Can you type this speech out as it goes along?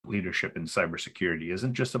leadership in cybersecurity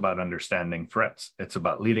isn't just about understanding threats. It's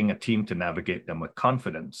about leading a team to navigate them with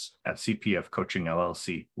confidence. At CPF Coaching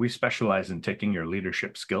LLC, we specialize in taking your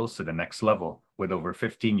leadership skills to the next level. With over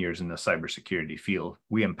 15 years in the cybersecurity field,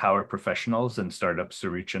 we empower professionals and startups to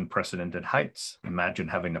reach unprecedented heights. Imagine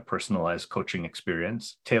having a personalized coaching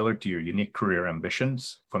experience tailored to your unique career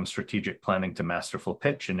ambitions. From strategic planning to masterful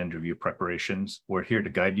pitch and interview preparations, we're here to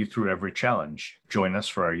guide you through every challenge. Join us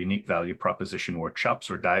for our unique value proposition workshops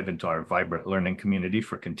or dive into our vibrant learning community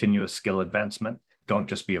for continuous skill advancement. Don't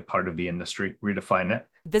just be a part of the industry, redefine it.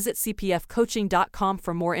 Visit cpfcoaching.com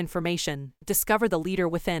for more information. Discover the leader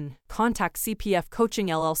within. Contact CPF Coaching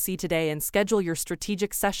LLC today and schedule your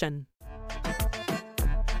strategic session.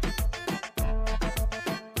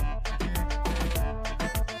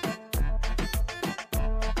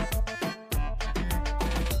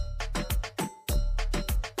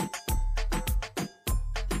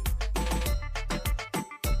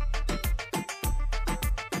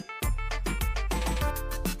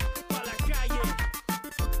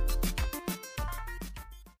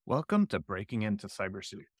 Welcome to Breaking Into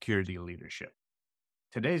Cybersecurity Leadership.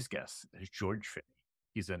 Today's guest is George Finney.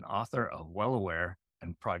 He's an author of Well Aware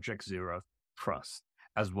and Project Zero Trust,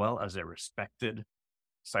 as well as a respected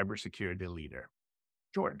cybersecurity leader.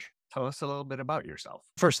 George, tell us a little bit about yourself.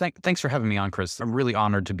 First, thanks for having me on, Chris. I'm really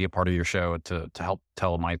honored to be a part of your show to help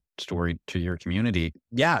tell my story to your community.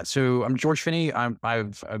 Yeah, so I'm George Finney. I've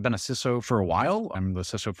been a CISO for a while. I'm the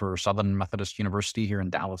CISO for Southern Methodist University here in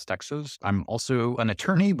Dallas, Texas. I'm also an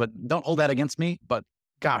attorney, but don't hold that against me. But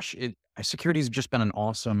gosh, security has just been an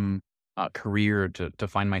awesome career to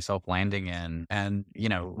find myself landing in. And,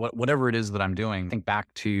 whatever it is that I'm doing, think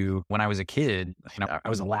back to when I was a kid, I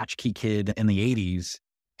was a latchkey kid in the 80s.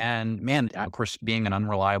 And man, of course, being an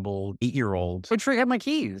unreliable 8-year-old, I'd forget my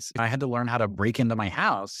keys. I had to learn how to break into my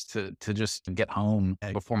house to just get home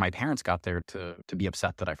before my parents got there to be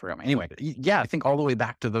upset that I forgot my. Anyway, yeah, I think all the way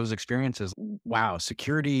back to those experiences, wow,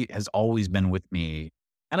 security has always been with me.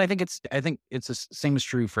 And I think it's the same is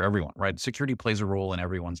true for everyone, right? Security plays a role in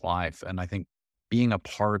everyone's life. And I think being a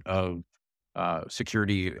part of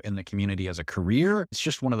security in the community as a career, it's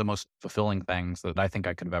just one of the most fulfilling things that I think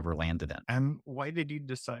I could have ever landed in. And why did you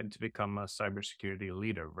decide to become a cybersecurity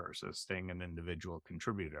leader versus staying an individual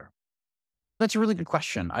contributor? That's a really good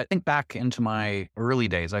question. I think back into my early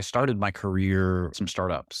days, I started my career with some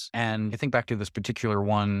startups. And I think back to this particular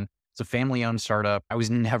one, it's a family-owned startup. I was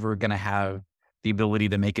never going to have the ability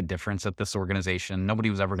to make a difference at this organization. Nobody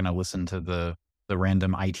was ever going to listen to the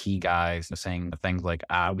random IT guys saying things like,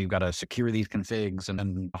 we've got to secure these configs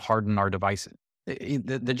and harden our devices.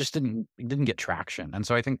 That just didn't get traction. And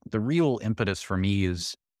so I think the real impetus for me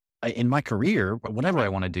is in my career, whatever I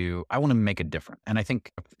want to do, I want to make a difference. And I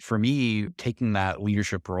think for me, taking that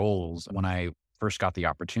leadership roles when I first got the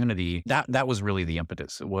opportunity, that was really the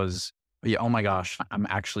impetus. It was, oh my gosh, I'm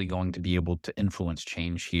actually going to be able to influence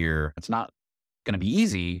change here. It's not going to be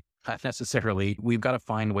easy. Not necessarily. We've got to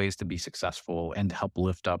find ways to be successful and to help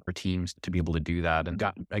lift up our teams to be able to do that. And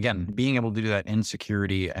again, being able to do that in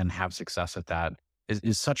security and have success at that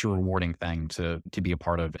is such a rewarding thing to be a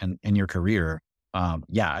part of in your career.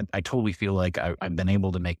 I totally feel like I've been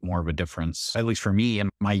able to make more of a difference, at least for me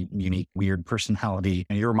and my unique, weird personality.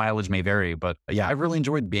 And your mileage may vary, but yeah, I've really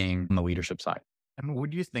enjoyed being on the leadership side. And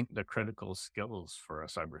what do you think the critical skills for a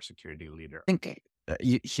cybersecurity leader? I think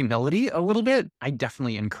humility a little bit. I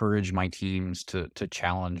definitely encourage my teams to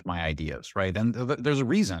challenge my ideas, right? And there's a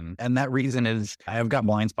reason. And that reason is I've got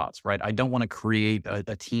blind spots, right? I don't want to create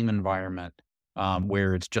a team environment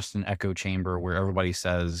where it's just an echo chamber where everybody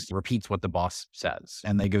repeats what the boss says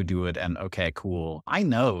and they go do it. And okay, cool. I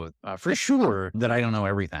know for sure that I don't know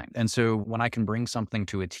everything. And so when I can bring something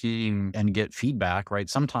to a team and get feedback, right?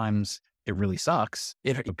 Sometimes it really sucks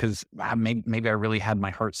because maybe I really had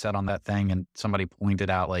my heart set on that thing and somebody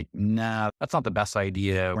pointed out like, nah, that's not the best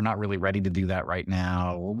idea. We're not really ready to do that right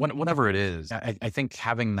now. Whatever it is. I think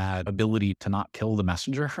having that ability to not kill the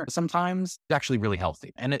messenger sometimes is actually really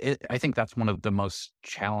healthy. And I think that's one of the most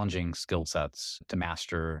challenging skill sets to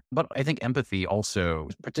master. But I think empathy also,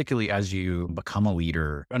 particularly as you become a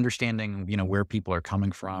leader, understanding, where people are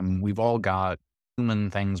coming from. We've all got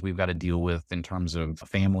human things we've got to deal with in terms of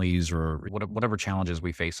families or whatever challenges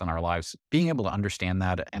we face in our lives. Being able to understand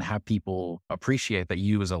that and have people appreciate that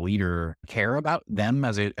you as a leader care about them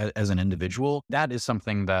as an individual, that is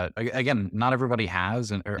something that, again, not everybody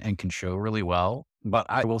has and can show really well. But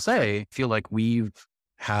I will say, I feel like we've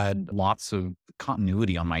had lots of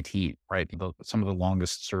continuity on my team, right? Some of the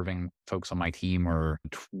longest serving folks on my team are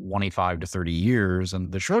 25 to 30 years,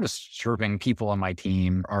 and the shortest serving people on my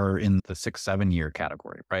team are in the 6, 7 year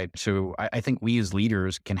category, right? So I think we as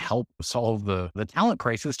leaders can help solve the talent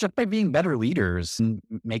crisis just by being better leaders and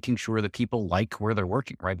making sure that people like where they're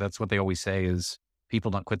working, right? That's what they always say is, people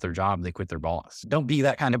don't quit their job, they quit their boss. Don't be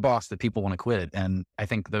that kind of boss that people want to quit. And I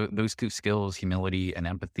think those two skills, humility and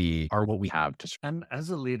empathy, are what we have to. And as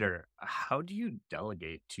a leader, how do you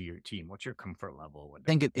delegate to your team? What's your comfort level with I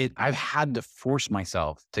think I've had to force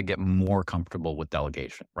myself to get more comfortable with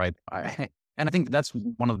delegation, right? And I think that's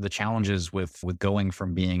one of the challenges with going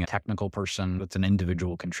from being a technical person that's an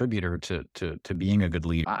individual contributor to being a good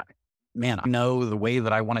leader. Man, I know the way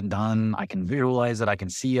that I want it done. I can visualize it. I can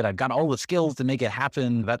see it. I've got all the skills to make it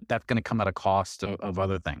happen. That's going to come at a cost of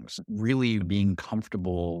other things. Really being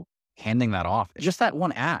comfortable handing that off. Just that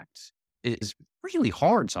one act is really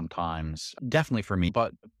hard sometimes, definitely for me.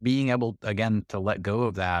 But being able, again, to let go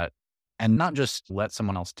of that and not just let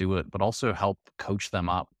someone else do it, but also help coach them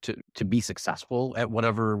up to be successful at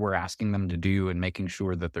whatever we're asking them to do and making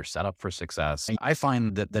sure that they're set up for success. I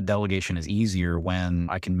find that the delegation is easier when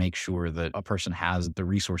I can make sure that a person has the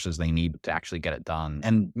resources they need to actually get it done.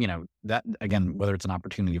 And, that, again, whether it's an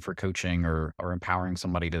opportunity for coaching or empowering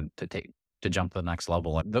somebody to jump to the next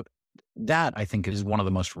level, that I think is one of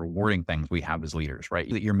the most rewarding things we have as leaders, right?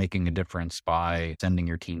 That you're making a difference by sending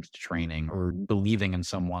your teams to training or believing in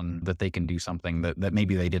someone that they can do something that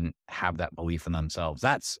maybe they didn't have that belief in themselves.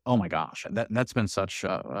 That's, oh my gosh, that's been such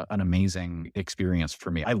an amazing experience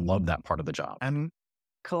for me. I love that part of the job. And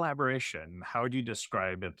collaboration, how would you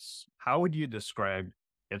describe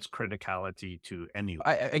its criticality to anyone?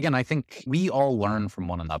 I think we all learn from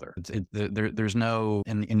one another. There's no,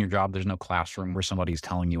 in your job, there's no classroom where somebody's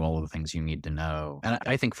telling you all of the things you need to know. And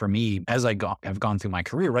I think for me, as I've gone through my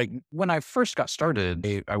career, right, when I first got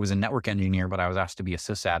started, I was a network engineer, but I was asked to be a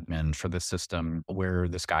sysadmin for this system where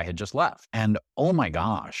this guy had just left. And oh my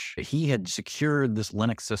gosh, he had secured this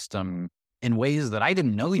Linux system in ways that I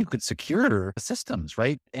didn't know you could secure systems,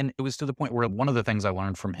 right? And it was to the point where one of the things I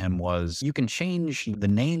learned from him was you can change the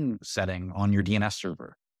name setting on your DNS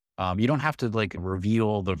server. You don't have to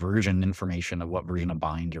reveal the version information of what version of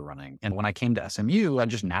bind you're running. And when I came to SMU, I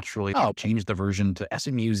just naturally changed the version to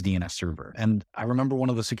SMU's DNS server. And I remember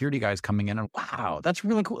one of the security guys coming in and, wow, that's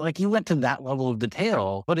really cool. Like, you went to that level of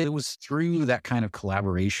detail, but it was through that kind of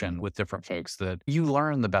collaboration with different folks that you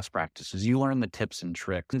learn the best practices, you learn the tips and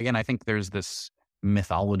tricks. Again, I think there's this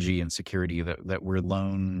mythology and security that we're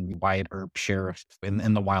lone, white, or sheriff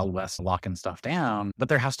in the Wild West locking stuff down. But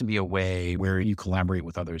there has to be a way where you collaborate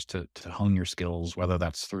with others to hone your skills, whether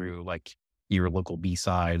that's through your local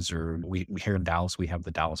B-sides, or we here in Dallas, we have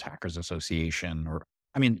the Dallas Hackers Association, or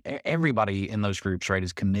everybody in those groups, right,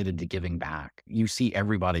 is committed to giving back. You see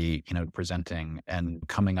everybody, presenting and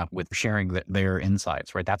coming up with sharing their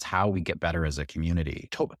insights, right? That's how we get better as a community.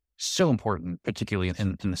 So important, particularly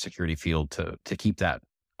in the security field, to keep that,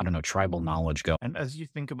 tribal knowledge going. And as you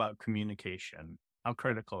think about communication, how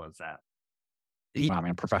critical is that? I'm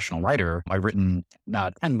a professional writer. I've written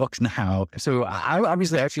 10 books now. So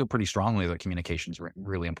I feel pretty strongly that communication is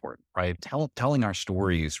really important, right? Telling our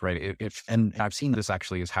stories, right? And I've seen this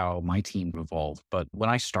actually is how my team evolved. But when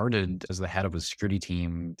I started as the head of a security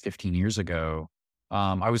team 15 years ago,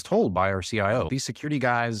 I was told by our CIO, these security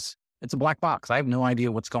guys, it's a black box. I have no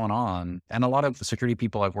idea what's going on. And a lot of the security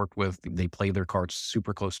people I've worked with, they play their cards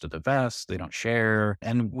super close to the vest. They don't share.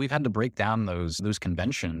 And we've had to break down those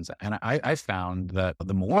conventions. And I found that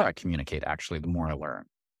the more I communicate, actually, the more I learn.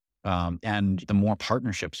 And the more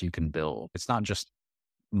partnerships you can build. It's not just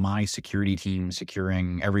my security team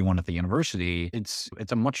securing everyone at the university. It's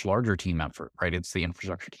a much larger team effort, right? It's the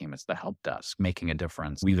infrastructure team. It's the help desk making a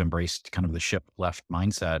difference. We've embraced kind of the ship left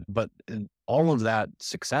mindset, but all of that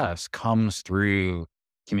success comes through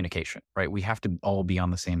communication, right? We have to all be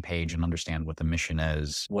on the same page and understand what the mission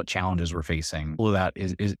is, what challenges we're facing. All of that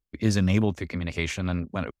is enabled through communication. And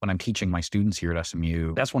when I'm teaching my students here at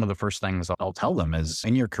SMU, that's one of the first things I'll tell them is,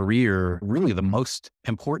 in your career, really the most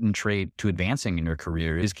important trait to advancing in your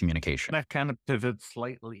career is communication. That kind of pivots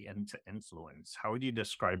slightly into influence. How would you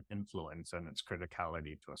describe influence and its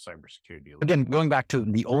criticality to a cybersecurity leader? Again, going back to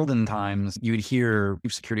the olden times, you would hear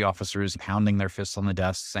chief security officers pounding their fists on the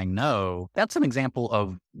desk saying no. That's an example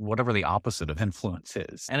of whatever the opposite of influence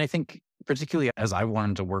is. And I think particularly as I've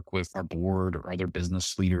learned to work with our board or other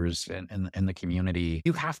business leaders in the community,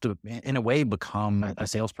 you have to, in a way, become a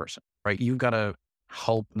salesperson, right? You've got to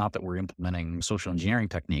help. Not that we're implementing social engineering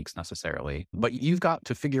techniques necessarily, but you've got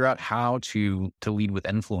to figure out how to lead with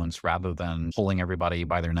influence rather than pulling everybody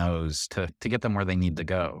by their nose to get them where they need to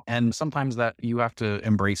go. And sometimes that you have to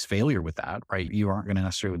embrace failure with that, right? You aren't going to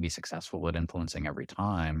necessarily be successful at influencing every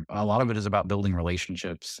time. A lot of it is about building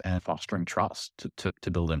relationships and fostering trust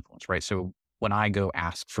to build influence, right? So when I go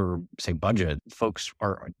ask for, say, budget, folks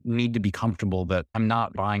need to be comfortable that I'm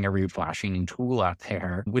not buying every flashy new tool out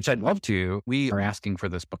there, which I'd love to. We are asking for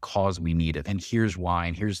this because we need it. And here's why,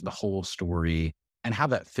 and here's the whole story, and how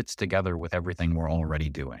that fits together with everything we're already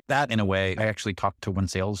doing. That, in a way, I actually talked to one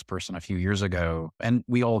salesperson a few years ago, and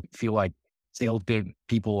we all feel like sales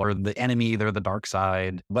people are the enemy, they're the dark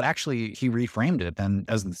side. But actually, he reframed it. And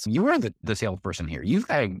as you are the salesperson here, you've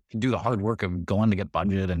got to do the hard work of going to get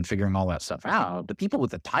budget and figuring all that stuff out. The people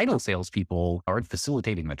with the title salespeople are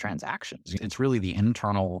facilitating the transactions. It's really the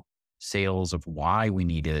internal sales of why we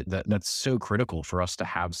need it that's so critical for us to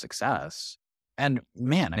have success. And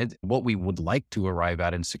man, what we would like to arrive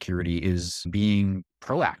at in security is being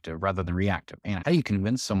proactive rather than reactive. And how do you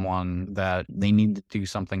convince someone that they need to do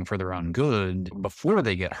something for their own good before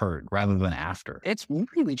they get hurt rather than after? It's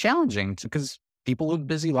really challenging because people live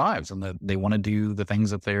busy lives and they want to do the things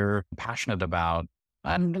that they're passionate about.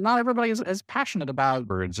 And not everybody is as passionate about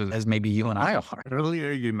birds as maybe you and I are.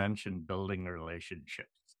 Earlier, you mentioned building relationships.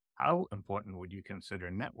 How important would you consider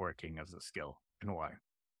networking as a skill and why?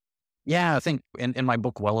 Yeah, I think in my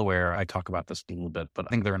book, Well Aware, I talk about this a little bit, but I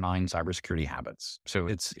think there are 9 cybersecurity habits. So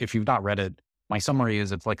if you've not read it, my summary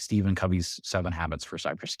is it's like Stephen Covey's 7 habits for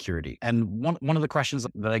cybersecurity. And one of the questions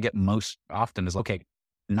that I get most often is, okay,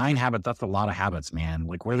 9 habits, that's a lot of habits, man.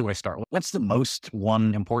 Like, where do I start? What's the most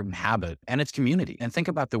one important habit? And it's community. And think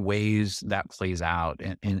about the ways that plays out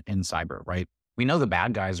in cyber, right? We know the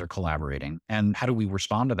bad guys are collaborating. And how do we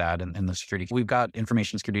respond to that in the security? We've got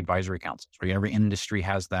information security advisory councils, right? Every industry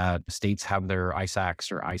has that. States have their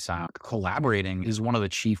ISACs or ISAC. Collaborating is one of the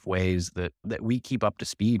chief ways that we keep up to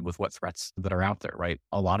speed with what threats that are out there, right?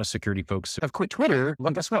 A lot of security folks have quit Twitter,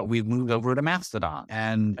 but guess what? We've moved over to Mastodon.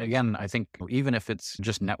 And again, I think even if it's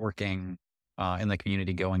just networking in the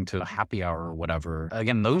community, going to a happy hour or whatever.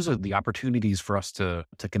 Again, those are the opportunities for us to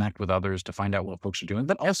connect with others, to find out what folks are doing.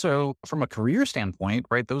 But also from a career standpoint,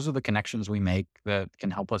 right? Those are the connections we make that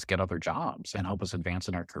can help us get other jobs and help us advance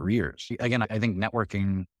in our careers. Again, I think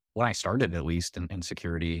networking, when I started, at least in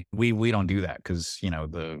security, we don't do that because,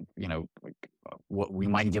 what we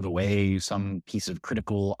might give away some piece of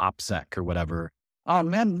critical OPSEC or whatever. Oh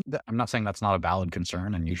man, I'm not saying that's not a valid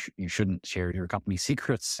concern, and you shouldn't share your company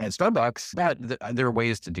secrets at Starbucks. But there are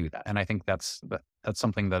ways to do that, and I think that's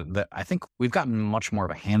something that I think we've gotten much more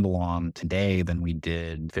of a handle on today than we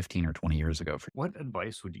did 15 or 20 years ago. What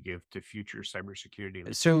advice would you give to future cybersecurity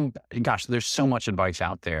leaders? So, gosh, there's so much advice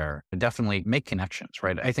out there. Definitely make connections,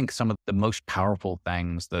 right? I think some of the most powerful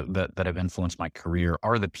things that have influenced my career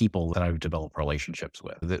are the people that I've developed relationships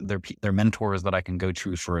with. They're mentors that I can go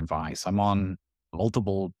to for advice. I'm on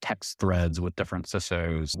multiple text threads with different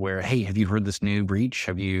CISOs where, hey, have you heard this new breach?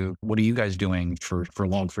 What are you guys doing for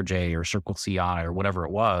Log4j or Circle CI or whatever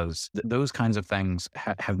it was? Those kinds of things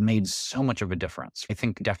have made so much of a difference. I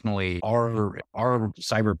think definitely our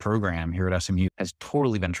cyber program here at SMU has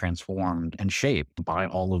totally been transformed and shaped by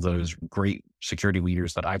all of those great security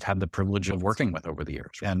leaders that I've had the privilege of working with over the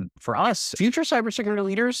years. And for us, future cybersecurity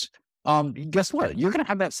leaders, guess what? You're going to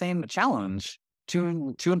have that same challenge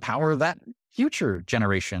to empower that future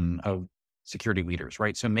generation of security leaders,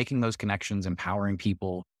 right? So making those connections, empowering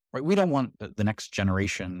people, right? We don't want the next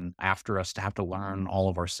generation after us to have to learn all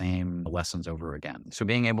of our same lessons over again. So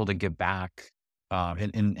being able to give back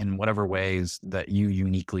in whatever ways that you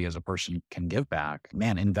uniquely as a person can give back,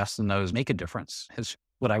 man, invest in those, make a difference is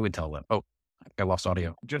what I would tell them. Oh, I lost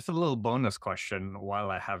audio. Just a little bonus question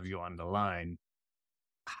while I have you on the line.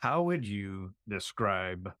 How would you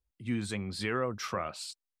describe using zero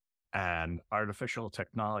trust and artificial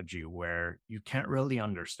technology where you can't really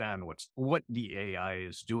understand what the AI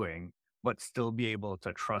is doing, but still be able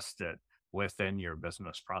to trust it within your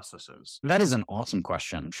business processes? That is an awesome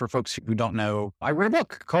question. For folks who don't know, I read a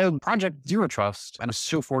book called Project Zero Trust, and I'm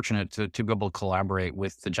so fortunate to be able to collaborate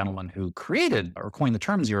with the gentleman who created or coined the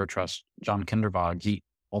term zero trust, John Kindervag. He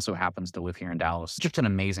also happens to live here in Dallas. Just an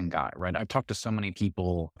amazing guy, right? I've talked to so many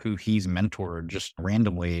people who he's mentored just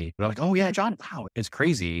randomly. They're like, oh yeah, John, wow, it's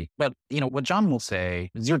crazy. But what John will say,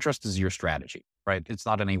 zero trust is your strategy. right? It's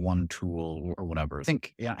not any one tool or whatever. I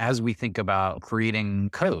think as we think about creating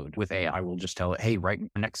code with AI, we'll just tell it, hey, right,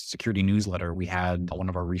 our next security newsletter, we had one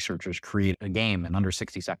of our researchers create a game in under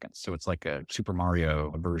 60 seconds. So it's like a Super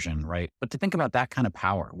Mario version, right? But to think about that kind of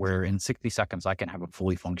power, where in 60 seconds, I can have a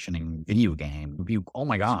fully functioning video game. Oh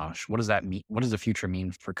my gosh, what does that mean? What does the future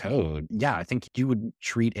mean for code? Yeah, I think you would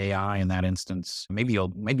treat AI in that instance, maybe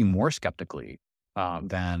more skeptically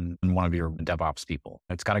than one of your DevOps people.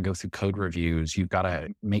 It's got to go through code reviews. You've got to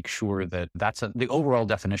make sure that the overall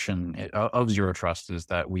definition of zero trust is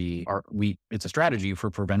that it's a strategy for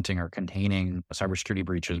preventing or containing cybersecurity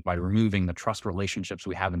breaches by removing the trust relationships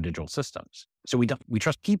we have in digital systems. So we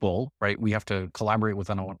trust people, right? We have to collaborate with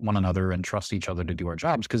one another and trust each other to do our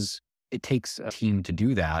jobs because it takes a team to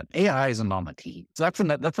do that. AI isn't on the team. So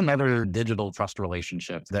that's another digital trust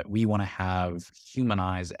relationship that we want to have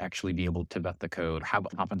humanize, actually be able to vet the code, have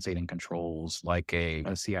compensating controls like a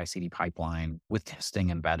CI/CD pipeline with testing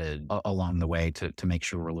embedded along the way to make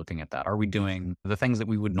sure we're looking at that. Are we doing the things that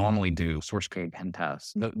we would normally do, source code pen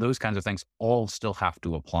tests? Those kinds of things all still have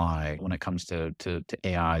to apply when it comes to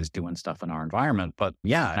AIs doing stuff in our environment. But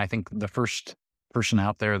yeah, and I think the first person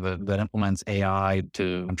out there that implements AI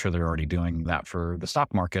I'm sure they're already doing that for the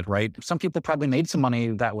stock market, right? Some people probably made some money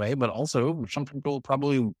that way, but also some people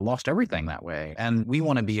probably lost everything that way. And we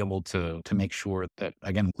want to be able to make sure that,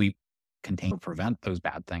 again, we prevent those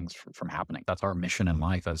bad things from happening. That's our mission in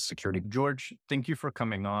life as security. George, thank you for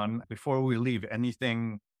coming on. Before we leave,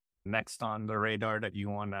 anything next on the radar that you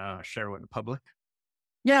want to share with the public?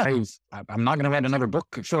 Yeah, I'm not going to write another book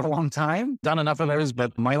for a long time. Done enough of those,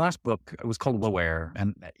 but my last book was called Aware.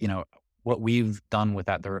 And, what we've done with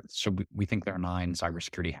that, we think there are 9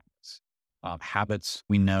 cybersecurity habits. Habits,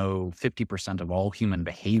 we know 50% of all human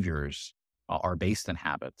behaviors are based in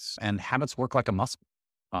habits. And habits work like a muscle.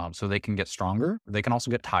 So they can get stronger. They can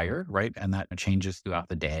also get tired, right? And that changes throughout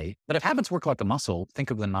the day. But if habits work like a muscle,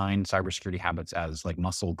 think of the 9 cybersecurity habits as like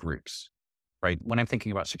muscle groups. Right. When I'm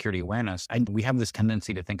thinking about security awareness, we have this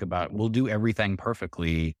tendency to think about we'll do everything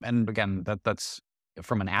perfectly. And again, that's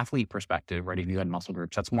from an athlete perspective, right? If you had muscle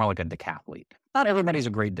groups, that's more like a decathlete. Not everybody's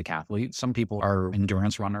a great decathlete. Some people are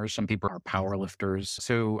endurance runners. Some people are power lifters.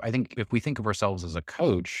 So I think if we think of ourselves as a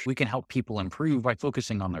coach, we can help people improve by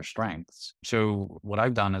focusing on their strengths. So what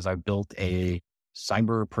I've done is I've built a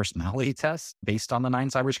cyber personality test based on the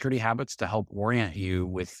 9 cybersecurity habits to help orient you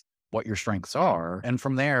with what your strengths are. And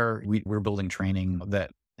from there, we're building training that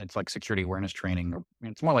it's like security awareness training.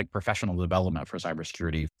 It's more like professional development for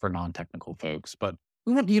cybersecurity for non-technical folks. But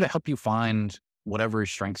we want you to help you find whatever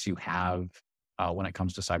strengths you have when it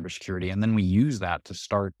comes to cybersecurity. And then we use that to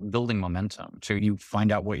start building momentum. So you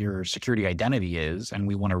find out what your security identity is, and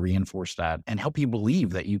we want to reinforce that and help you believe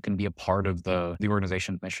that you can be a part of the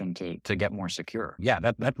organization's mission to get more secure. Yeah,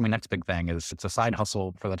 that's my next big thing is it's a side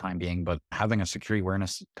hustle for the time being, but having a security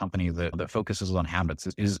awareness company that focuses on habits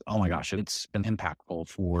is oh my gosh, it's been impactful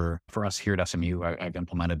for us here at SMU. I've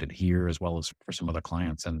implemented it here as well as for some other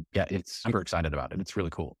clients. And yeah, I'm super excited about it. It's really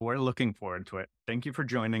cool. We're looking forward to it. Thank you for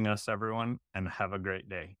joining us, everyone, and have a great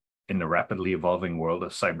day. In the rapidly evolving world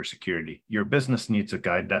of cybersecurity, your business needs a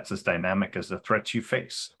guide that's as dynamic as the threats you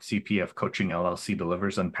face. CPF Coaching LLC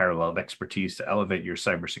delivers unparalleled expertise to elevate your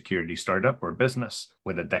cybersecurity startup or business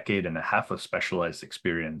with a decade and a half of specialized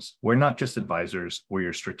experience. We're not just advisors, we're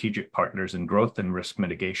your strategic partners in growth and risk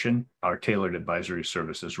mitigation. Our tailored advisory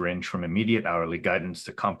services range from immediate hourly guidance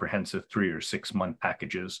to comprehensive 3 or 6 month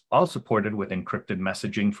packages, all supported with encrypted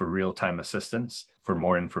messaging for real-time assistance. For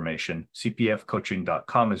more information,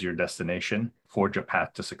 cpfcoaching.com is your destination. Forge a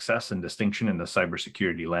path to success and distinction in the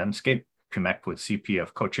cybersecurity landscape. Connect with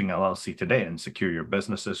CPF Coaching LLC today and secure your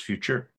business's future.